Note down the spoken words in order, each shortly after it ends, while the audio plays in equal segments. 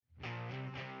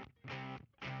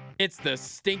It's the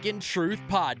Stinkin' Truth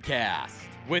Podcast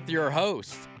with your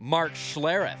host, Mark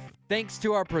Schlereth. Thanks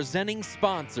to our presenting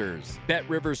sponsors, Bet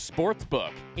Rivers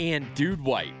Sportsbook and Dude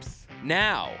Wipes.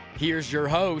 Now, here's your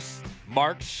host,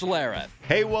 Mark Schlereth.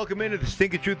 Hey, welcome into the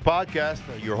Stinkin' Truth Podcast.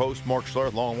 Your host, Mark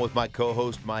Schlereth, along with my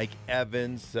co-host, Mike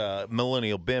Evans.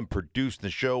 Millennial Ben produced the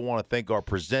show. Want to thank our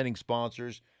presenting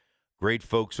sponsors. Great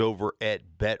folks over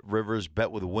at Bet Rivers.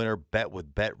 Bet with a winner. Bet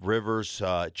with Bet Rivers.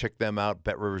 Check them out,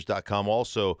 betrivers.com.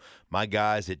 Also, my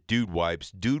guys at Dude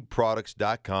Wipes,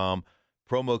 dudeproducts.com.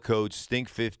 Promo code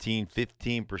STINK15,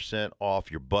 15% off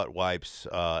your butt wipes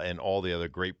and all the other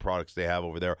great products they have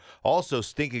over there. Also,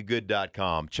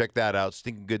 stinkingood.com. Check that out,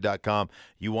 stinkingood.com.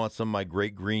 You want some of my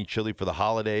great green chili for the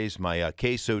holidays, my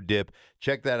queso dip.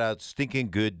 Check that out,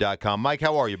 stinkingood.com. Mike,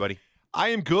 how are you, buddy? I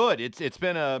am good. It's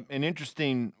been an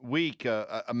interesting week.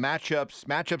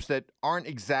 Matchups that aren't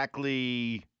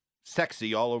exactly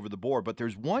sexy all over the board, but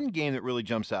there's one game that really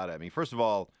jumps out at me. First of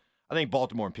all, I think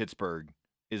Baltimore and Pittsburgh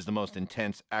is the most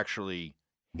intense, actually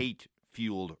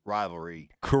hate-fueled rivalry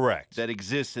Correct. that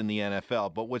exists in the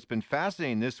NFL. But what's been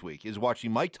fascinating this week is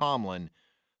watching Mike Tomlin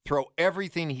throw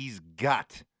everything he's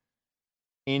got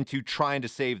into trying to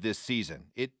save this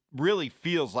season. It really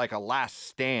feels like a last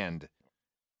stand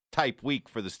type week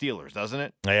for the Steelers, doesn't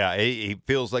it? Yeah, he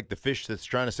feels like the fish that's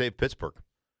trying to save Pittsburgh.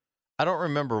 I don't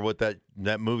remember what that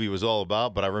movie was all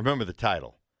about, but I remember the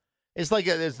title. It's like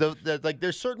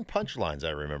there's certain punchlines I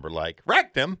remember, like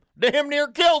wrecked him, damn near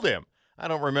killed him. I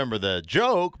don't remember the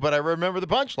joke, but I remember the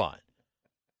punchline.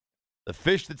 The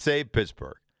fish that saved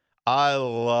Pittsburgh. I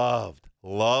loved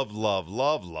when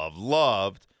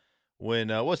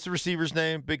what's the receiver's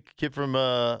name? Big kid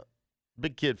from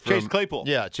Chase Claypool.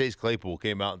 Yeah, Chase Claypool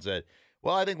came out and said,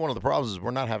 well, I think one of the problems is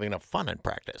we're not having enough fun in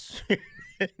practice.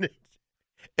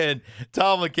 And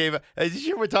Tomlin came out. Did you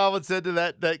hear what Tomlin said to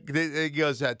that? He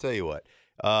goes, I tell you what,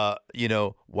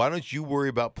 why don't you worry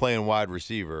about playing wide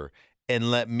receiver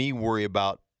and let me worry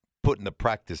about putting the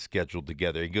practice schedule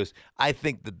together? He goes, I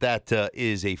think that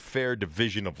is a fair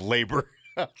division of labor.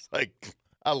 I was like,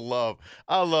 I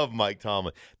love Mike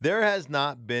Tomlin. There has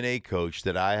not been a coach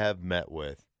that I have met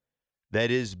with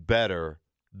that is better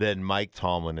than Mike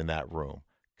Tomlin in that room.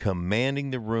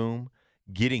 Commanding the room,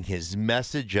 getting his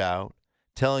message out,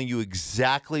 telling you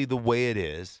exactly the way it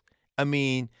is. I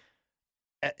mean,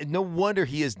 no wonder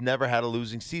he has never had a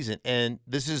losing season. And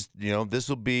this is, this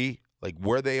will be like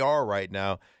where they are right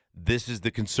now. This is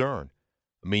the concern.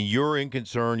 I mean, you're in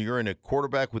concern. You're in a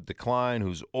quarterback with decline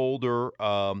who's older.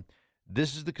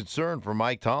 This is the concern for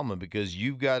Mike Tomlin because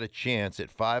you've got a chance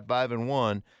at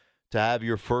 5-1 to have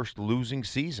your first losing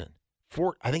season.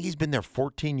 I think he's been there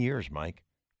 14 years, Mike.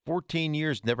 14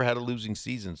 years, never had a losing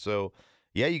season. So,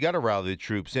 yeah, you got to rally the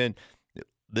troops. And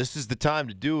this is the time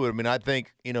to do it. I mean, I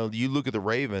think, you look at the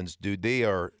Ravens, dude, they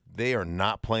are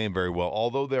not playing very well.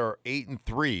 Although they're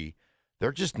 8-3,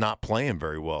 they're just not playing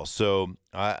very well. So,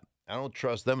 I don't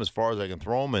trust them as far as I can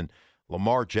throw them. And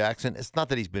Lamar Jackson, it's not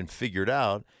that he's been figured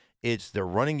out. It's their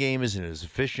running game isn't as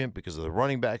efficient because of the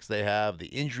running backs they have, the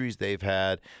injuries they've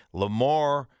had.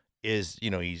 Lamar is,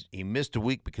 he missed a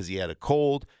week because he had a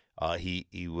cold. He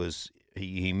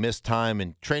missed time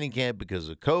in training camp because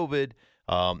of COVID.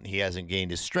 He hasn't gained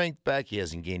his strength back. He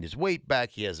hasn't gained his weight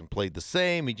back. He hasn't played the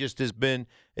same. He just has been.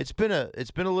 It's been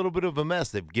a little bit of a mess.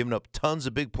 They've given up tons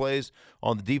of big plays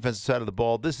on the defensive side of the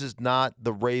ball. This is not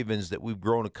the Ravens that we've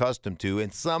grown accustomed to,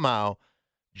 and somehow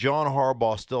John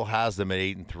Harbaugh still has them at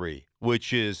 8-3,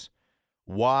 which is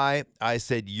why I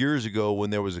said years ago when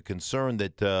there was a concern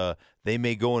that they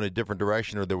may go in a different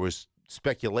direction or there was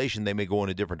speculation they may go in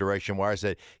a different direction, where I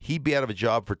said he'd be out of a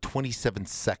job for 27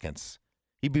 seconds.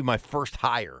 He'd be my first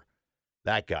hire,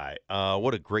 that guy.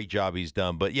 What a great job he's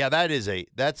done. But, yeah,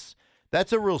 that's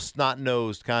a real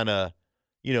snot-nosed kind of,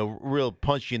 real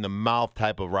punch you in the mouth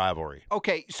type of rivalry.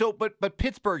 Okay, so but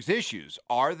Pittsburgh's issues,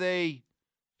 are they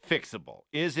fixable?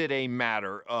 Is it a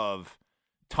matter of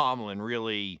Tomlin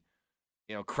really,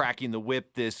 cracking the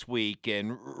whip this week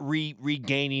and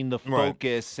regaining the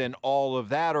focus and all of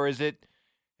that? Or is it,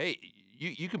 hey,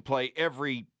 you can play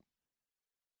every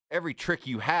trick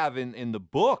you have in the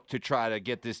book to try to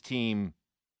get this team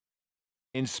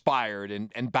inspired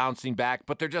and bouncing back,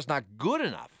 but they're just not good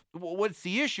enough? What's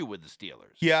the issue with the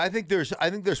Steelers? Yeah, I think there's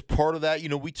part of that.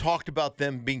 We talked about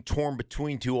them being torn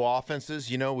between two offenses.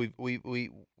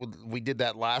 We did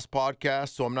that last podcast,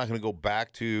 so I'm not going to go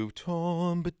back to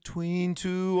torn between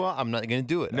two. I'm not going to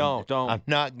do it. No, don't. I'm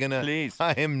not going to. Please.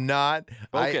 I am not.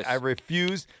 Focus. I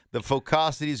refuse. The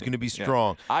focosity is going to be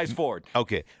strong. Yeah. Eyes forward.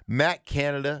 Okay. Matt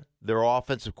Canada, their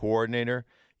offensive coordinator,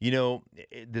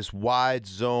 this wide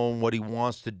zone, what he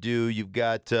wants to do. You've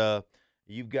got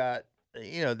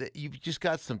you've just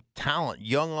got some talent,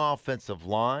 young offensive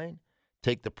line.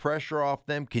 Take the pressure off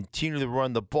them. Continue to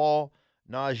run the ball.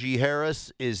 Najee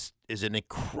Harris is an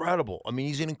incredible. I mean,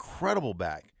 he's an incredible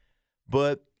back,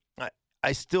 but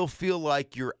I still feel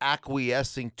like you're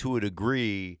acquiescing to a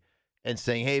degree and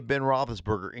saying, "Hey, Ben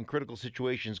Roethlisberger, in critical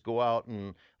situations, go out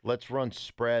and let's run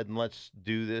spread and let's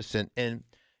do this." And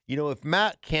if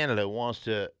Matt Canada wants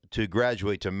to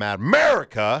graduate to Matt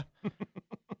America, if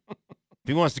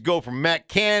he wants to go from Matt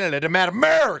Canada to Matt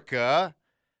America,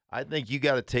 I think you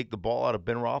got to take the ball out of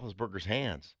Ben Roethlisberger's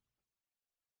hands.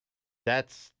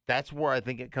 That's where I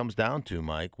think it comes down to,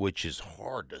 Mike, which is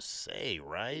hard to say,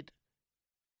 right?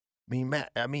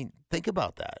 Matt, think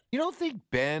about that. You don't think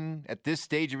Ben, at this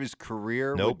stage of his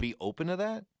career, would be open to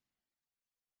that?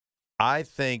 I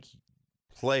think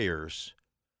players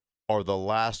are the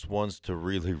last ones to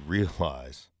really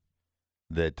realize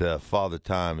that Father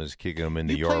Time is kicking them in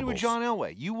the yarbles. You played with John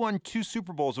Elway. You won 2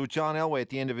 Super Bowls with John Elway at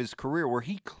the end of his career, where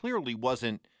he clearly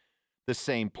wasn't the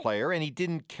same player, and he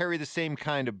didn't carry the same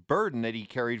kind of burden that he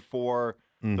carried for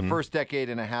the first decade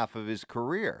and a half of his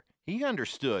career. He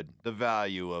understood the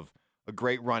value of a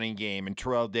great running game and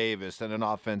Terrell Davis and an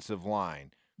offensive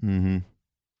line. Mm-hmm.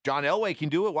 John Elway can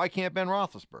do it. Why can't Ben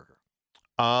Roethlisberger?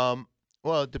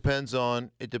 Well, it depends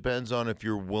on if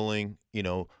you're willing,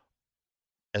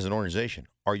 as an organization.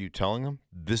 Are you telling them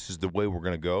this is the way we're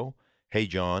going to go? Hey,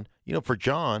 John, for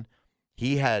John,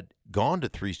 he had gone to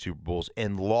 3 Super Bowls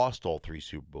and lost all 3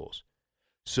 Super Bowls.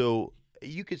 So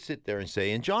you could sit there and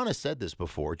say, and John has said this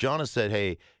before. John has said,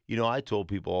 hey, I told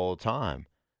people all the time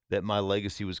that my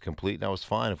legacy was complete and I was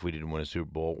fine if we didn't win a Super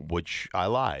Bowl, which I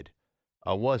lied.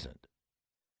 I wasn't.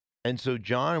 And so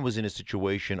John was in a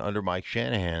situation under Mike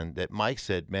Shanahan that Mike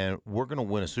said, man, we're going to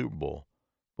win a Super Bowl,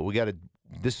 but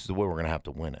this is the way we're going to have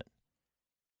to win it.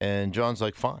 And John's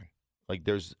like, fine. Like,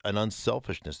 there's an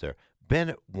unselfishness there.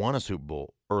 Ben won a Super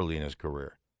Bowl early in his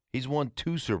career. He's won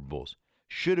 2 Super Bowls.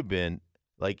 Should have been,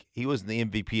 he wasn't the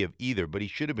MVP of either, but he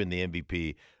should have been the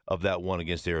MVP of that one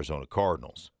against the Arizona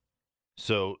Cardinals.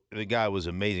 So the guy was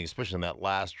amazing, especially in that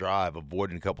last drive,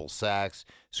 avoiding a couple sacks,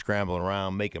 scrambling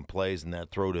around, making plays, and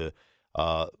that throw to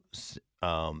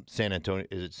San Antonio.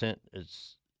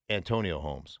 It's Antonio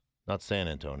Holmes, not San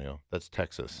Antonio. That's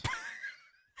Texas.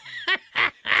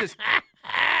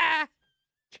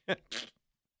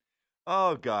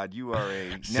 Oh, God, you are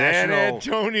a San national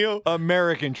Antonio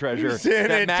American treasure San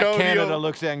that Matt Antonio. Canada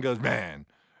looks at and goes, man,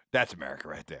 that's America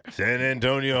right there. San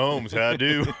Antonio Holmes, how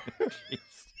do?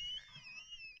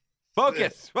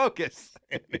 Focus.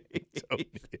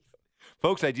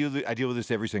 Folks, I deal with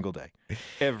this every single day.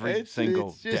 Every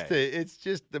single day. It's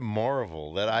just the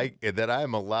marvel that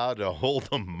I'm allowed to hold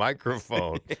a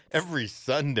microphone every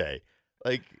Sunday.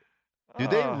 Like, do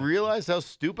they realize how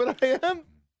stupid I am?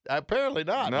 Apparently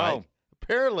not. No. Mike.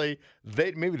 Apparently,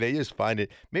 maybe they just find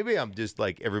it. Maybe I'm just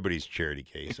like everybody's charity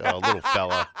case. Oh, little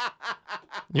fella.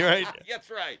 You're right.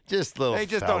 That's right. Just little They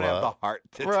just fella. don't have the heart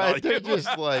to Right. tell you. They're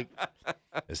just like,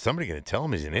 is somebody going to tell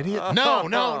him he's an idiot? No,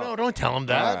 don't tell him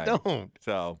that. All right.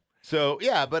 Don't. So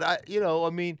yeah, but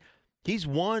he's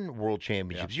won world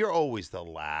championships. Yeah. You're always the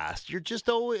last. You're just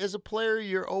always, as a player,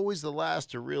 you're always the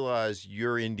last to realize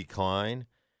you're in decline.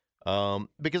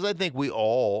 Because I think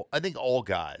all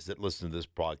guys that listen to this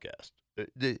podcast,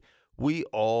 we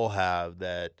all have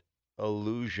that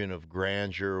illusion of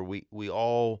grandeur. We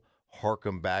all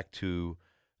harken back to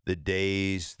the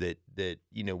days that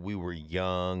we were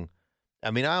young.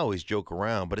 I mean, I always joke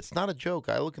around, but it's not a joke.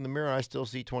 I look in the mirror and I still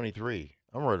see 23.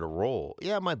 I'm ready to roll.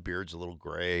 Yeah, my beard's a little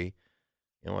gray.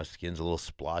 My skin's a little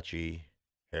splotchy.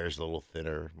 Hair's a little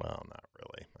thinner. Well, not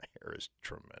really. My hair is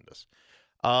tremendous.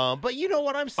 But you know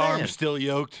what I'm saying. Arms still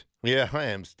yoked. Yeah, I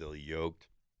am still yoked.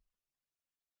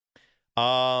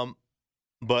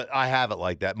 But I have it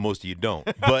like that. Most of you don't.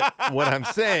 But what I'm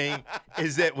saying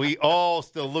is that we all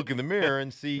still look in the mirror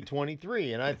and see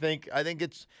 23, and I think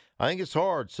it's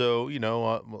hard. So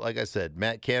like I said,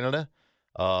 Matt Canada,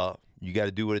 you got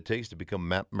to do what it takes to become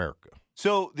Matt America.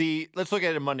 So let's look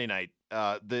at it Monday night.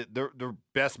 The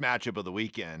best matchup of the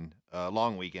weekend,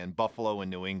 long weekend, Buffalo and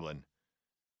New England.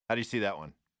 How do you see that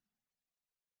one?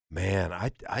 Man,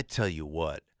 I tell you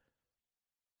what.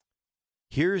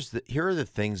 Here are the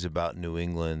things about New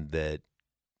England that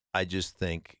I just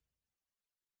think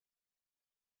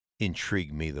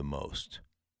intrigue me the most.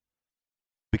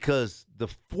 Because the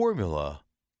formula,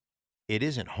 it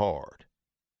isn't hard,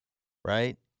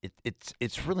 right?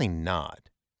 It's really not.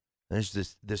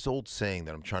 There's this old saying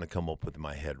that I'm trying to come up with in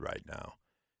my head right now.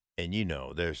 And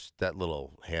there's that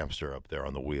little hamster up there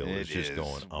on the wheel. It's just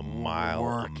going a mile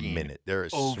a minute. There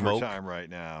is overtime smoke right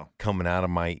now coming out of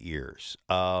my ears.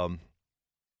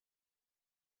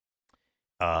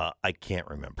 I can't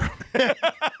remember.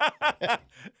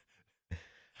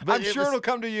 I'm sure it'll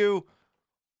come to you,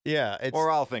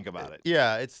 or I'll think about it.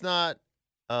 Yeah, it's not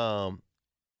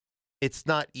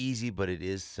easy, but it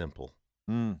is simple.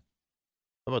 Mm.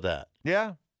 How about that?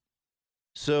 Yeah.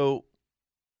 So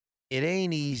it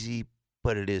ain't easy,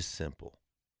 but it is simple.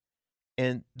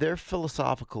 And their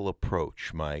philosophical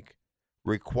approach, Mike,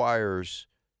 requires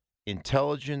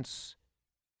intelligence,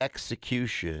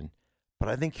 execution, but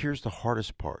I think here's the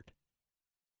hardest part: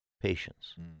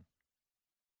 patience.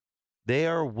 They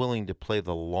are willing to play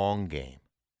the long game.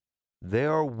 They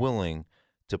are willing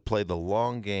to play the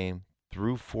long game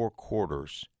through 4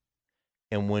 quarters.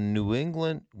 And when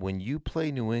you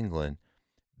play New England,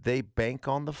 they bank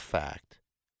on the fact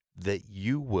that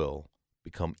you will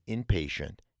become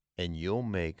impatient and you'll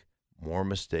make more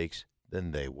mistakes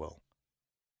than they will.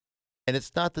 And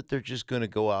it's not that they're just going to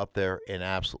go out there and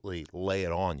absolutely lay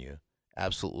it on you.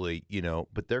 Absolutely,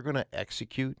 but they're going to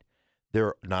execute.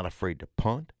 They're not afraid to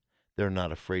punt. They're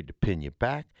not afraid to pin you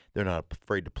back. They're not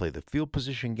afraid to play the field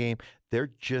position game.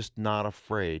 They're just not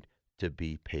afraid to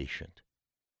be patient.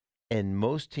 And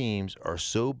most teams are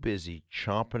so busy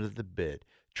chomping at the bit,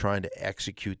 trying to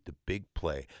execute the big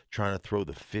play, trying to throw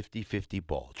the 50-50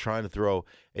 ball,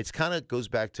 it kind of goes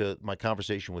back to my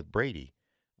conversation with Brady.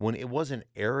 When it wasn't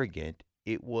arrogant,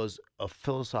 it was a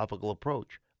philosophical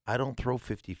approach. I don't throw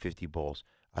 50-50 balls.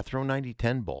 I throw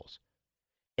 90-10 balls.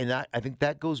 And I think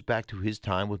that goes back to his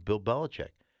time with Bill Belichick.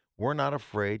 We're not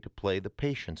afraid to play the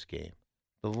patience game,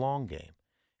 the long game.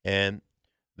 And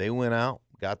they went out,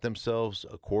 got themselves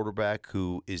a quarterback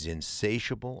who is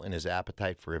insatiable in his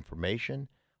appetite for information,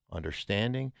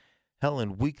 understanding. Hell,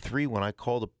 in week 3, when I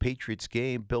called the Patriots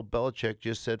game, Bill Belichick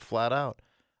just said flat out,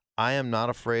 I am not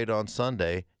afraid on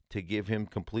Sunday to give him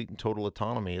complete and total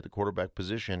autonomy at the quarterback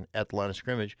position at the line of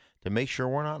scrimmage to make sure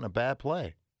we're not in a bad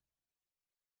play.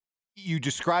 You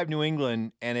describe New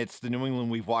England, and it's the New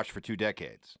England we've watched for 2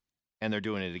 decades, and they're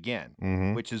doing it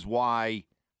again, which is why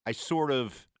I sort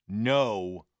of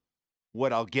know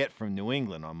what I'll get from New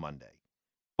England on Monday.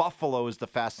 Buffalo is the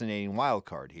fascinating wild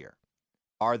card here.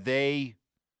 Are they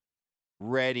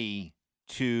ready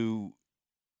to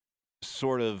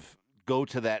sort of go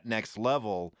to that next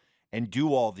level and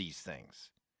do all these things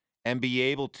and be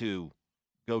able to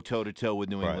go toe-to-toe with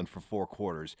New England for 4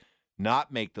 quarters,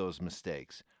 not make those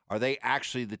mistakes? Are they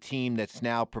actually the team that's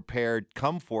now prepared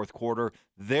come 4th quarter?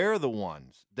 They're the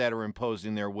ones that are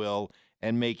imposing their will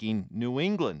and making New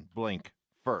England blink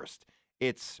first.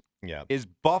 Is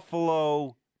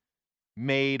Buffalo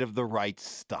made of the right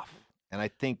stuff? And I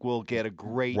think we'll get a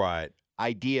great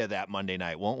idea that Monday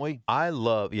night, won't we? I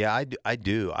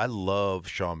do. I love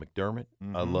Sean McDermott.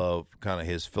 I love kind of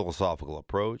his philosophical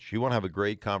approach. You want to have a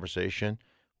great conversation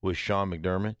with Sean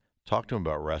McDermott? Talk to him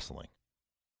about wrestling.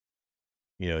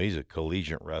 He's a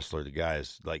collegiate wrestler. The guy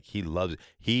is he loves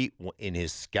it.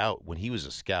 When he was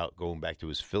a scout, going back to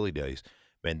his Philly days,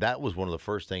 man, that was one of the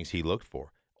first things he looked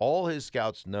for. All his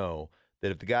scouts know that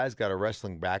if the guy's got a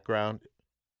wrestling background,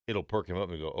 it'll perk him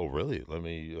up and go, oh, really?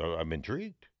 I'm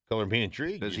intrigued. Color me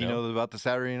intrigued. Does he know about the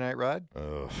Saturday Night Ride?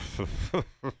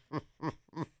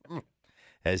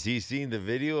 Has he seen the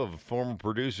video of former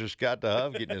producer Scott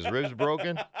DeHuff getting his ribs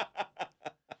broken?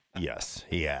 Yes,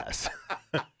 he has.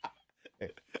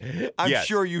 I'm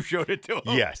sure you showed it to him.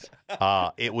 Yes.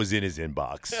 It was in his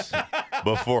inbox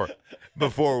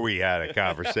before we had a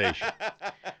conversation.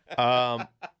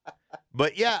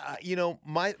 But yeah,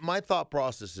 my thought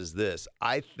process is this.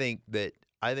 I think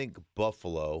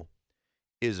Buffalo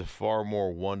is a far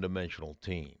more one-dimensional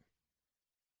team.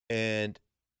 And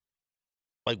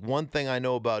one thing I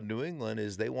know about New England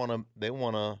is they want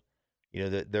to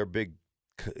their big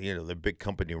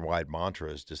company-wide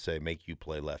mantra is to say make you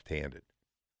play left-handed.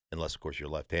 Unless, of course, you're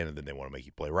left-handed, then they want to make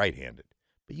you play right-handed.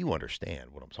 But you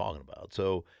understand what I'm talking about.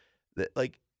 So, they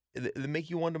make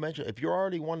you one-dimensional. If you're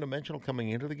already one-dimensional coming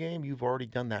into the game, you've already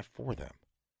done that for them.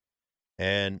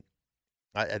 And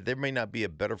there may not be a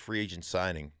better free agent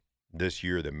signing this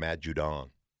year than Matt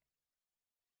Judon.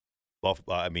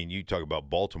 You talk about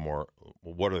Baltimore.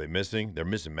 What are they missing? They're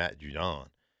missing Matt Judon.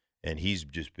 And he's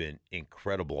just been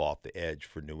incredible off the edge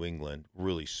for New England.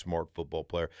 Really smart football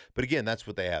player. But again, that's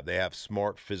what they have. They have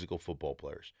smart physical football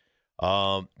players.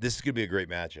 This is going to be a great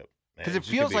matchup. Because it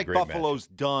feels like Buffalo's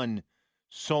done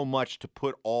so much to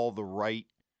put all the right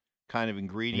kind of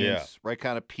ingredients, right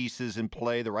kind of pieces in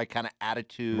play, the right kind of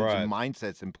attitudes and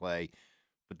mindsets in play.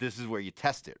 But this is where you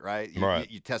test it, right?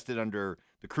 You test it under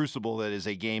the crucible that is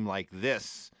a game like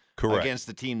this against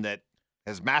the team that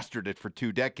has mastered it for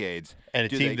 2 decades. And a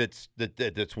team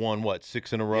that's won what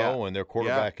 6 in a row, and their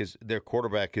quarterback is the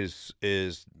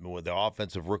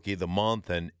offensive rookie of the month,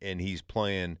 and he's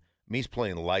playing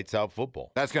lights out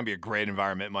football. That's going to be a great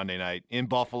environment Monday night in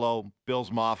Buffalo.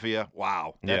 Bills Mafia.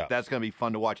 Wow, that's going to be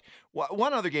fun to watch.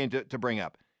 One other game to bring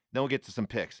up, then we'll get to some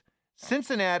picks.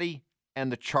 Cincinnati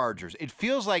and the Chargers. It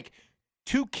feels like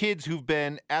two kids who've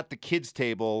been at the kids'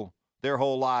 table their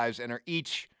whole lives and are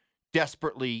each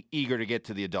desperately eager to get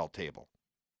to the adult table.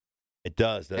 It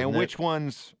does, doesn't it? And which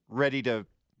one's ready to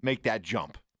make that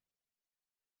jump?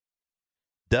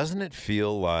 Doesn't it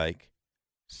feel like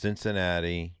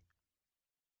Cincinnati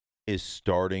is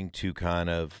starting to kind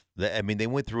of – I mean, they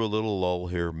went through a little lull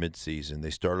here midseason. They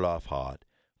started off hot,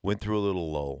 went through a little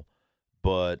lull.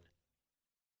 But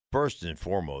first and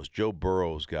foremost, Joe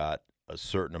Burrow's got a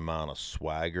certain amount of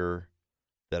swagger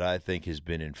that I think has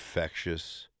been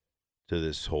infectious to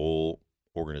this whole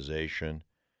organization.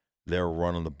 They're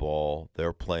running the ball.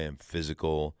 They're playing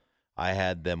physical. I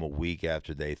had them a week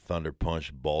after they thunder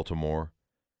punched Baltimore.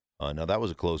 Now, that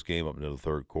was a close game up until the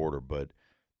third quarter, but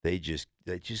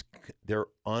they're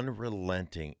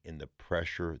unrelenting in the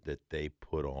pressure that they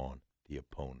put on the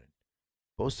opponent.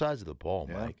 Both sides of the ball,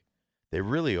 Mike. They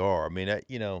really are. I mean,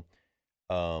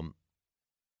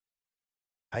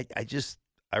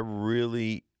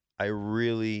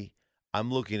 I'm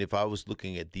looking, if I was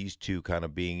looking at these two kind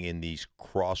of being in these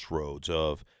crossroads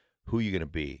of who you're going to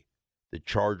be, the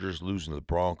Chargers losing to the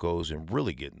Broncos and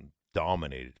really getting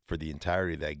dominated for the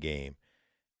entirety of that game.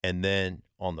 And then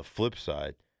on the flip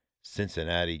side,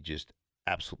 Cincinnati just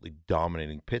absolutely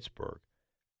dominating Pittsburgh.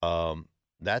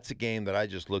 That's a game that I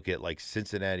just look at like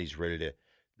Cincinnati's ready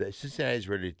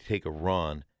to take a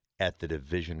run at the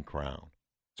division crown.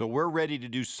 So we're ready to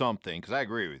do something, because I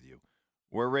agree with you.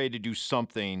 We're ready to do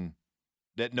something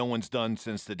that no one's done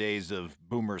since the days of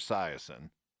Boomer Esiason.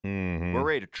 Mm-hmm. We're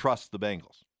ready to trust the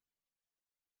Bengals.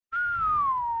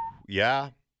 Yeah.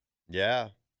 The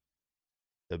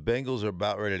Bengals are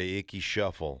about ready to icky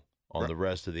shuffle on the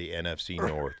rest of the NFC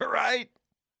North. Right?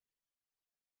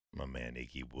 My man,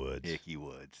 Icky Woods.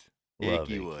 Love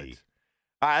Icky Woods.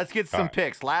 All right, let's get some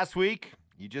picks. Last week,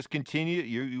 you just continue.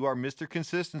 You are Mr.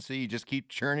 Consistency. You just keep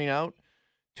churning out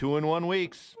 2-in-1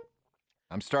 weeks.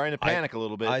 I'm starting to panic a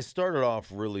little bit. I started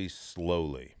off really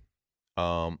slowly,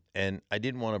 and I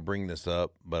didn't want to bring this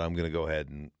up, but I'm going to go ahead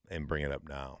and bring it up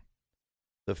now.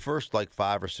 The first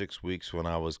 5 or 6 weeks when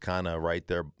I was kind of right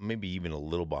there, maybe even a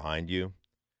little behind you,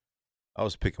 I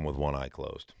was picking with one eye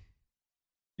closed.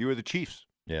 You were the Chiefs.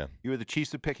 Yeah. You were the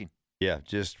Chiefs of picking. Yeah,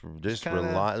 just resting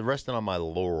on my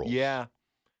laurels. Yeah,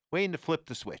 waiting to flip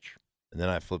the switch. And then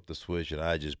I flipped the switch, and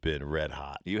I just been red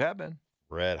hot. You have been.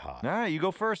 Red hot. All right, you go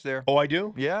first there. Oh, I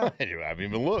do? Yeah. I haven't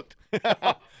even looked.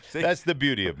 That's the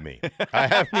beauty of me. I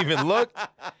haven't even looked.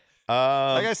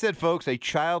 Like I said, folks, a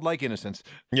childlike innocence.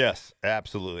 Yes,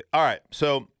 absolutely. All right,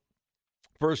 so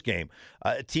first game,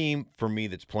 a team for me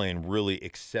that's playing really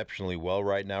exceptionally well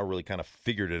right now, really kind of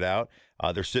figured it out.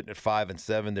 They're sitting at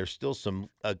 5-7. There's still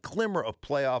a glimmer of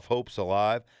playoff hopes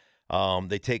alive.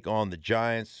 They take on the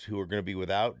Giants, who are going to be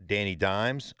without Danny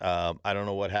Dimes. I don't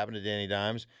know what happened to Danny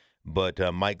Dimes,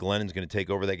 but Mike Glennon's going to take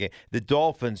over that game. The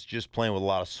Dolphins just playing with a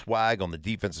lot of swag on the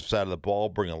defensive side of the ball,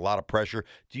 bringing a lot of pressure.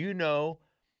 Do you know,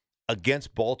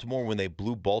 against Baltimore, when they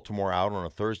blew Baltimore out on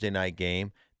a Thursday night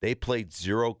game, they played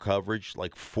zero coverage,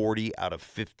 40 out of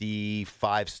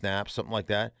 55 snaps, something like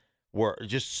that, where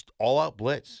just all-out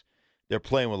blitz. They're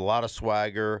playing with a lot of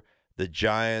swagger. The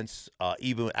Giants,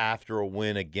 even after a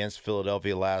win against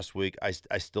Philadelphia last week, I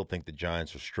still think the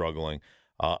Giants are struggling.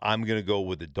 I'm going to go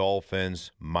with the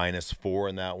Dolphins, -4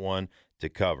 in that one to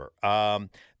cover.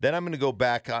 Then I'm going to go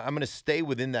back. I'm going to stay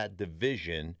within that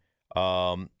division,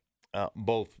 both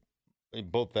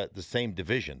the same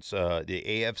divisions, the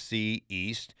AFC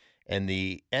East and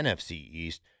the NFC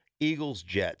East. Eagles,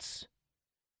 Jets.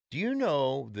 Do you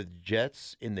know the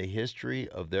Jets in the history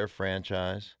of their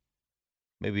franchise?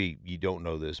 Maybe you don't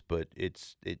know this, but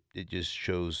it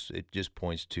just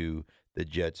points to the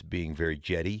Jets being very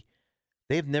jetty.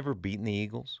 They've never beaten the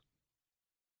Eagles.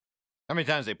 How many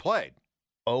times they played?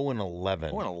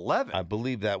 0-11. 0-11. I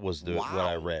believe that was what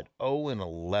I read.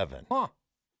 0-11.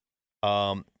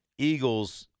 Huh.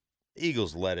 Eagles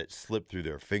let it slip through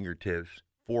their fingertips.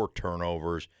 4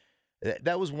 turnovers.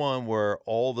 That was one where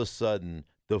all of a sudden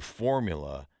the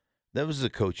formula, that was a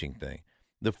coaching thing.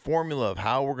 The formula of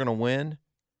how we're going to win,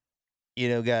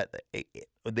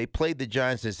 they played the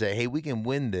Giants and said, hey, we can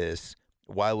win this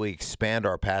while we expand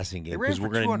our passing game because we're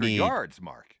going to need 200 yards,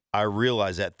 Mark. I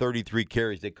realize that 33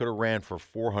 carries, they could have ran for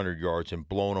 400 yards and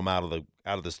blown them out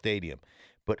of the stadium.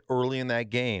 But early in that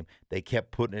game, they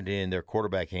kept putting it in their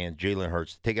quarterback hands, Jalen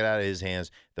Hurts. Take it out of his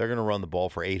hands. They're going to run the ball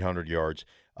for 800 yards.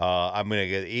 I'm going to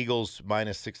get the Eagles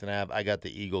 -6.5. I got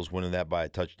the Eagles winning that by a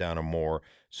touchdown or more.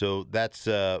 So that's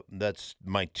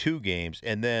my two games.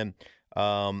 And then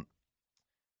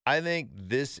I think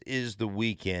this is the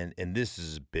weekend, and this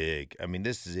is big. I mean,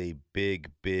 this is a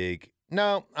big.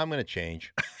 No, I'm going to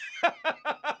change.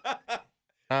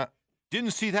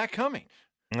 Didn't see that coming.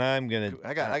 I'm going to.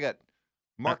 I got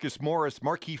Markeith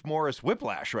Morris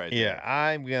whiplash right there. Yeah,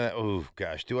 I'm going to. Oh,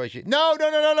 gosh. Do I?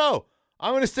 No.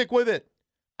 I'm going to stick with it.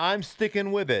 I'm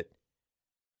sticking with it.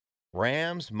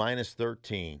 Rams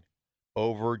 -13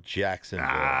 over Jacksonville.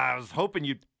 I was hoping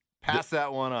you'd pass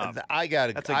that one up. I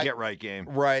got it. That's a get-right game.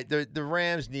 Right. The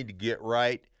Rams need to get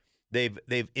right.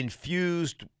 They've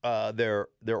infused their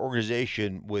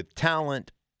organization with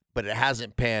talent, but it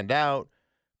hasn't panned out.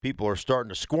 People are starting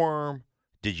to squirm.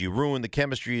 Did you ruin the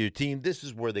chemistry of your team? This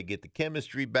is where they get the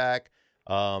chemistry back.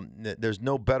 There's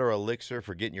no better elixir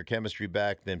for getting your chemistry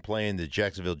back than playing the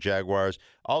Jacksonville Jaguars.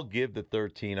 I'll give the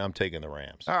 13. I'm taking the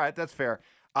Rams. All right, that's fair.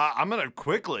 I'm going to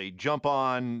quickly jump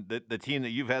on the team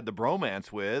that you've had the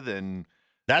bromance with, and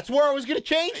that's where I was going to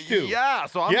change to. Yeah,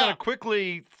 so I'm going to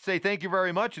quickly say thank you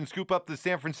very much and scoop up the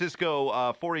San Francisco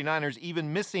 49ers,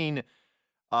 even missing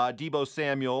Deebo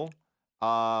Samuel,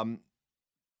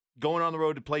 going on the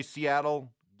road to play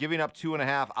Seattle, giving up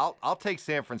 2.5. I'll take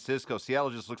San Francisco. Seattle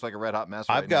just looks like a red-hot mess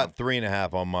right now. I've got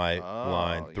 3.5 on my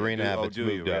line. 3.5. It's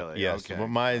moved up. Really? Yes, okay.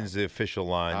 Mine's the official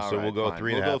line, All so right, we'll go fine.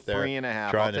 3.5 We'll go there.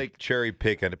 3.5. Trying to cherry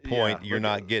pick at a point. You're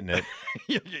not getting it.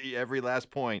 Every last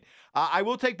point. I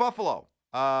will take Buffalo.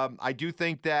 I do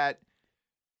think that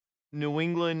New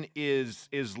England is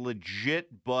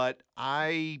legit, but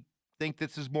I think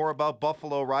this is more about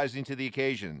Buffalo rising to the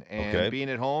occasion and being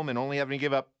at home and only having to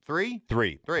give up three.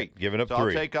 Giving up so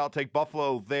 3. I'll take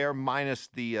Buffalo there minus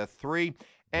the 3.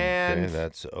 And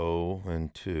that's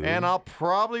 0-2. And I'll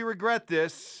probably regret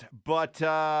this, but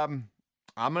I'm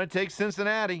going to take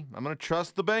Cincinnati. I'm going to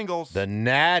trust the Bengals. The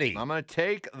Natty. I'm going to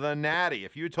take the Natty.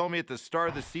 If you had told me at the start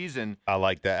of the season, I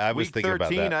like that. I was thinking about that.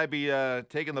 Week 13, I'd be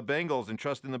taking the Bengals and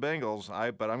trusting the Bengals.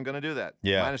 But I'm going to do that.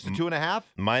 Yeah. Minus the 2.5?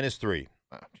 -3.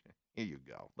 Oh, here you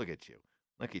go. Look at you.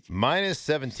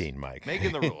 -17, Mike.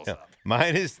 Making the rules up.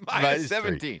 minus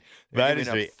 17. Minus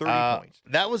 3. 30 points.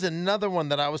 That was another one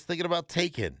that I was thinking about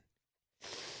taking.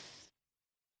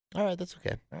 All right, that's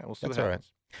okay. All right, we'll see that's what all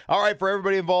happens. right. All right, for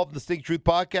everybody involved in the Stinking Truth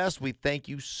podcast, we thank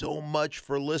you so much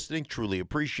for listening. Truly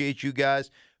appreciate you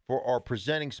guys. For our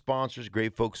presenting sponsors,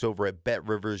 great folks over at Bet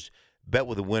Rivers. Bet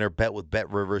with a winner, bet with Bet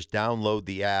Rivers. Download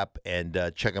the app and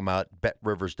check them out,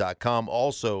 betrivers.com.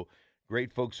 Also,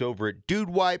 great folks over at Dude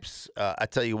Wipes. I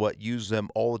tell you what, use them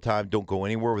all the time. Don't go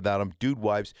anywhere without them. Dude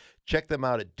Wipes. Check them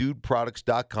out at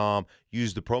dudeproducts.com.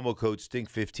 Use the promo code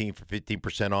STINK15 for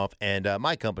 15% off. And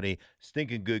my company,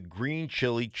 Stinking Good Green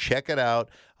Chili. Check it out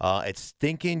at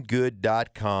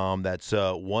stinkinggood.com. That's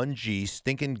 1G,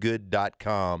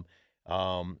 stinkinggood.com.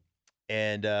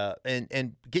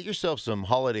 And get yourself some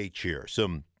holiday cheer,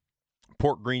 some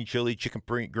pork green chili, chicken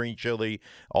green chili,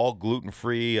 all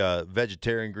gluten-free,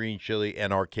 vegetarian green chili,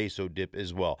 and our queso dip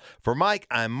as well. For Mike,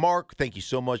 I'm Mark. Thank you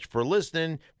so much for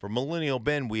listening. For Millennial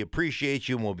Ben, we appreciate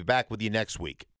you, and we'll be back with you next week.